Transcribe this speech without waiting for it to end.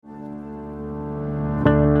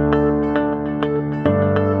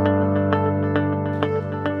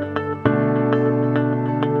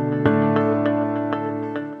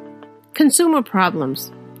Consumer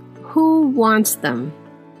problems. Who wants them?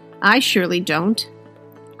 I surely don't.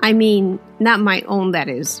 I mean, not my own, that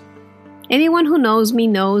is. Anyone who knows me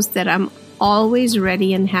knows that I'm always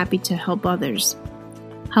ready and happy to help others.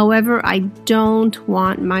 However, I don't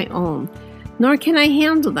want my own, nor can I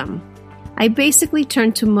handle them. I basically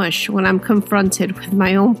turn to mush when I'm confronted with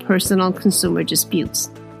my own personal consumer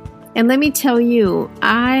disputes. And let me tell you,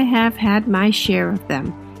 I have had my share of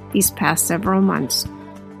them these past several months.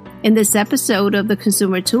 In this episode of the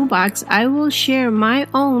Consumer Toolbox, I will share my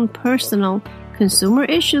own personal consumer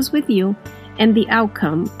issues with you and the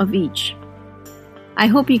outcome of each. I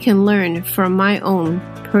hope you can learn from my own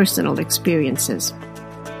personal experiences.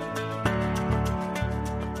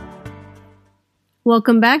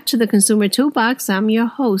 Welcome back to the Consumer Toolbox. I'm your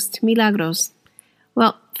host, Milagros.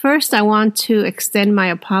 Well, first I want to extend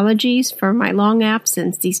my apologies for my long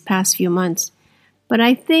absence these past few months. But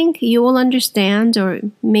I think you will understand or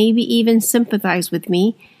maybe even sympathize with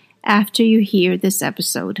me after you hear this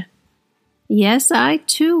episode. Yes, I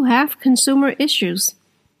too have consumer issues.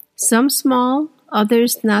 Some small,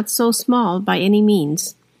 others not so small by any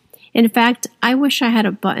means. In fact, I wish I had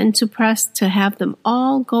a button to press to have them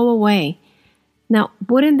all go away. Now,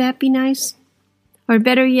 wouldn't that be nice? Or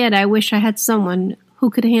better yet, I wish I had someone who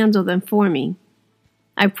could handle them for me.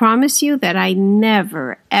 I promise you that I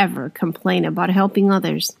never, ever complain about helping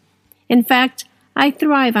others. In fact, I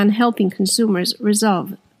thrive on helping consumers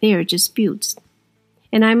resolve their disputes.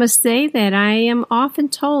 And I must say that I am often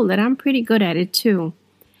told that I'm pretty good at it too.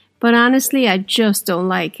 But honestly, I just don't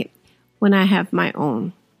like it when I have my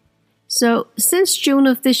own. So, since June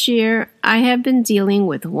of this year, I have been dealing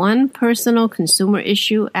with one personal consumer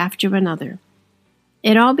issue after another.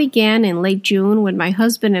 It all began in late June when my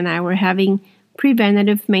husband and I were having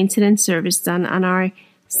preventative maintenance service done on our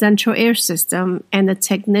central air system, and the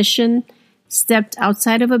technician stepped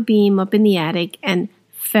outside of a beam up in the attic and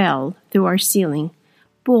fell through our ceiling.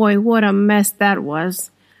 Boy, what a mess that was.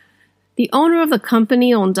 The owner of the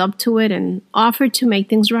company owned up to it and offered to make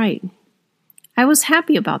things right. I was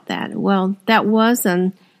happy about that. Well, that was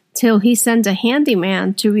until he sent a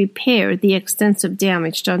handyman to repair the extensive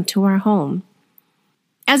damage done to our home.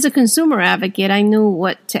 As a consumer advocate, I knew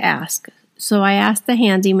what to ask. So I asked the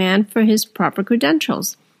handyman for his proper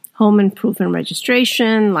credentials, home improvement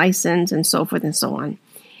registration, license, and so forth and so on.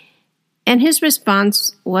 And his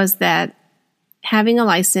response was that having a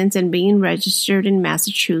license and being registered in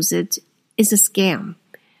Massachusetts is a scam.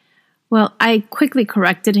 Well, I quickly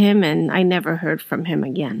corrected him and I never heard from him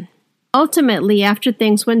again. Ultimately, after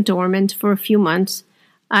things went dormant for a few months,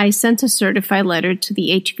 I sent a certified letter to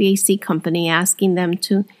the HVAC company asking them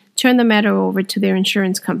to turn the matter over to their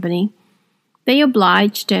insurance company. They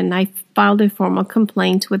obliged, and I filed a formal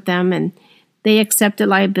complaint with them, and they accepted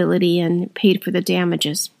liability and paid for the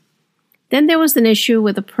damages. Then there was an issue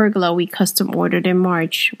with a pergola we custom ordered in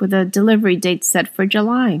March, with a delivery date set for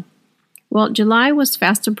July. Well, July was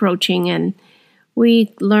fast approaching, and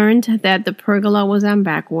we learned that the pergola was on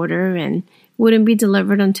back order and wouldn't be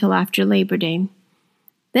delivered until after Labor Day.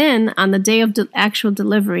 Then, on the day of the actual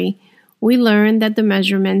delivery, we learned that the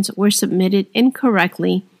measurements were submitted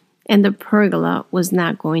incorrectly and the pergola was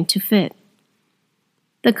not going to fit.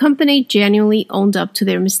 The company genuinely owned up to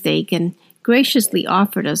their mistake and graciously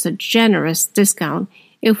offered us a generous discount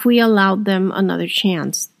if we allowed them another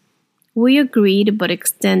chance. We agreed but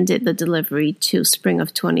extended the delivery to spring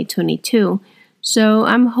of 2022, so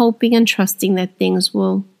I'm hoping and trusting that things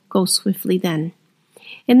will go swiftly then.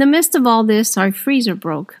 In the midst of all this, our freezer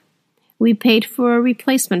broke. We paid for a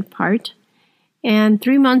replacement part, and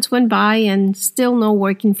 3 months went by and still no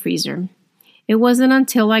working freezer. It wasn't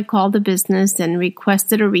until I called the business and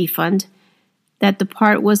requested a refund that the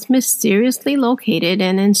part was mysteriously located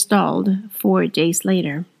and installed 4 days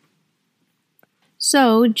later.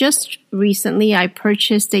 So, just recently I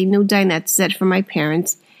purchased a new dinette set for my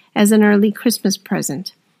parents as an early Christmas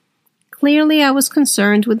present. Clearly, I was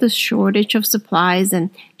concerned with the shortage of supplies and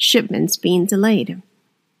shipments being delayed.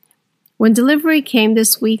 When delivery came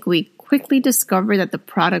this week, we quickly discovered that the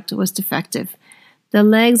product was defective. The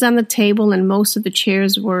legs on the table and most of the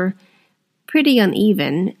chairs were pretty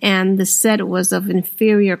uneven, and the set was of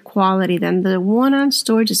inferior quality than the one on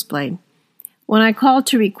store display. When I called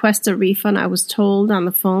to request a refund, I was told on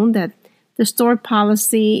the phone that the store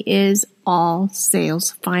policy is all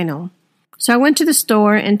sales final. So I went to the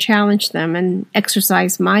store and challenged them and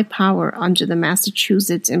exercised my power under the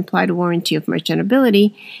Massachusetts implied warranty of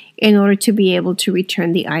merchantability in order to be able to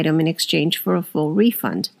return the item in exchange for a full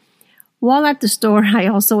refund. While at the store, I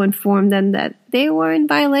also informed them that they were in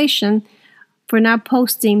violation for not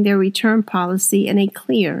posting their return policy in a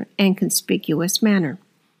clear and conspicuous manner.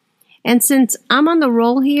 And since I'm on the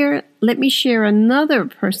roll here, let me share another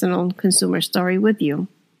personal consumer story with you.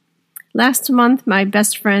 Last month, my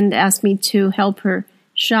best friend asked me to help her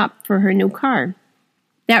shop for her new car.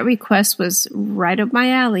 That request was right up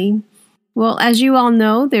my alley. Well, as you all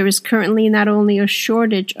know, there is currently not only a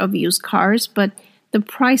shortage of used cars, but the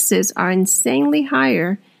prices are insanely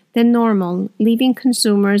higher than normal, leaving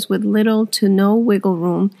consumers with little to no wiggle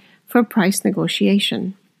room for price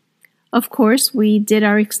negotiation. Of course, we did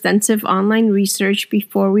our extensive online research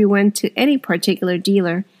before we went to any particular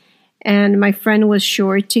dealer, and my friend was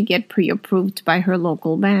sure to get pre-approved by her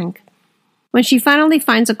local bank. When she finally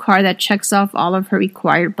finds a car that checks off all of her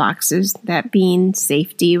required boxes, that being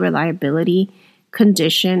safety, reliability,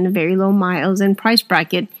 condition, very low miles, and price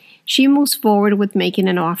bracket, she moves forward with making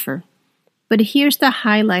an offer. But here's the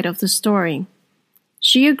highlight of the story.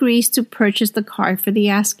 She agrees to purchase the car for the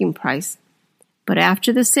asking price. But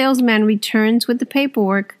after the salesman returns with the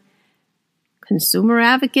paperwork, consumer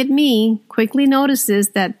advocate me quickly notices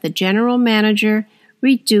that the general manager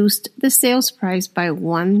reduced the sales price by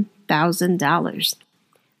 $1,000.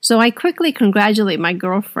 So I quickly congratulate my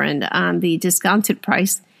girlfriend on the discounted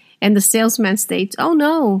price, and the salesman states, "Oh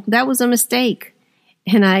no, that was a mistake."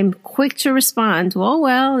 And I'm quick to respond,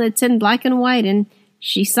 well, it's in black and white and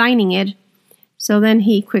she's signing it. So then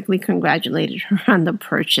he quickly congratulated her on the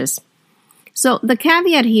purchase. So the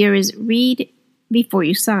caveat here is read before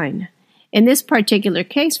you sign. In this particular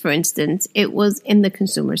case, for instance, it was in the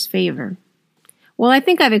consumer's favor. Well, I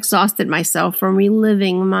think I've exhausted myself from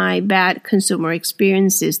reliving my bad consumer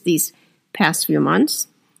experiences these past few months.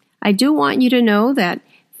 I do want you to know that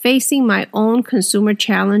facing my own consumer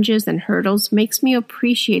challenges and hurdles makes me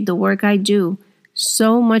appreciate the work I do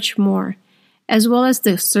so much more, as well as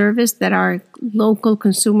the service that our local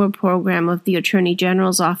consumer program of the Attorney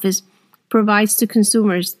General's office provides to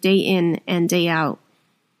consumers day in and day out.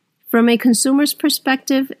 From a consumer's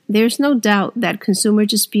perspective, there's no doubt that consumer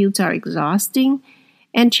disputes are exhausting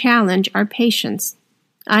and challenge our patience.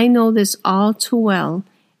 I know this all too well,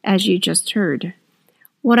 as you just heard.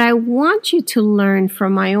 What I want you to learn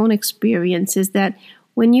from my own experience is that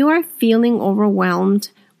when you are feeling overwhelmed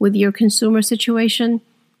with your consumer situation,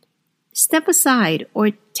 step aside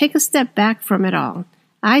or take a step back from it all.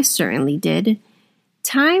 I certainly did.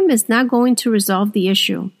 Time is not going to resolve the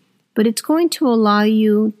issue, but it's going to allow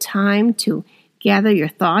you time to gather your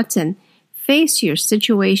thoughts and face your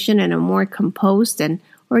situation in a more composed and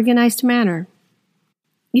organized manner.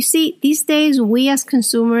 You see, these days we as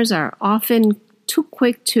consumers are often too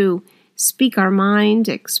quick to speak our mind,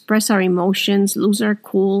 express our emotions, lose our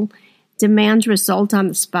cool, demand results on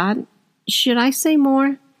the spot. Should I say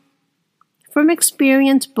more? From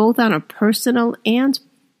experience, both on a personal and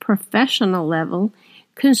professional level,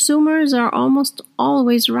 consumers are almost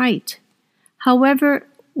always right. However,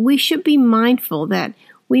 we should be mindful that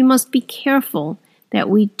we must be careful that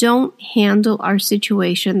we don't handle our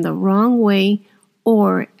situation the wrong way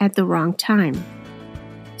or at the wrong time.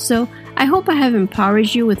 So, I hope I have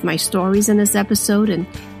empowered you with my stories in this episode and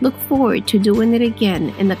look forward to doing it again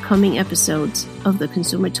in the coming episodes of the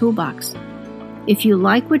Consumer Toolbox. If you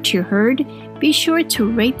like what you heard, be sure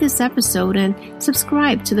to rate this episode and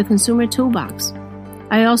subscribe to the Consumer Toolbox.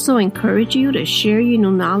 I also encourage you to share your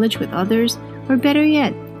new knowledge with others, or better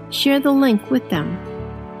yet, share the link with them.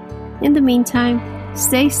 In the meantime,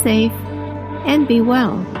 stay safe and be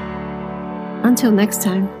well. Until next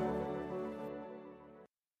time.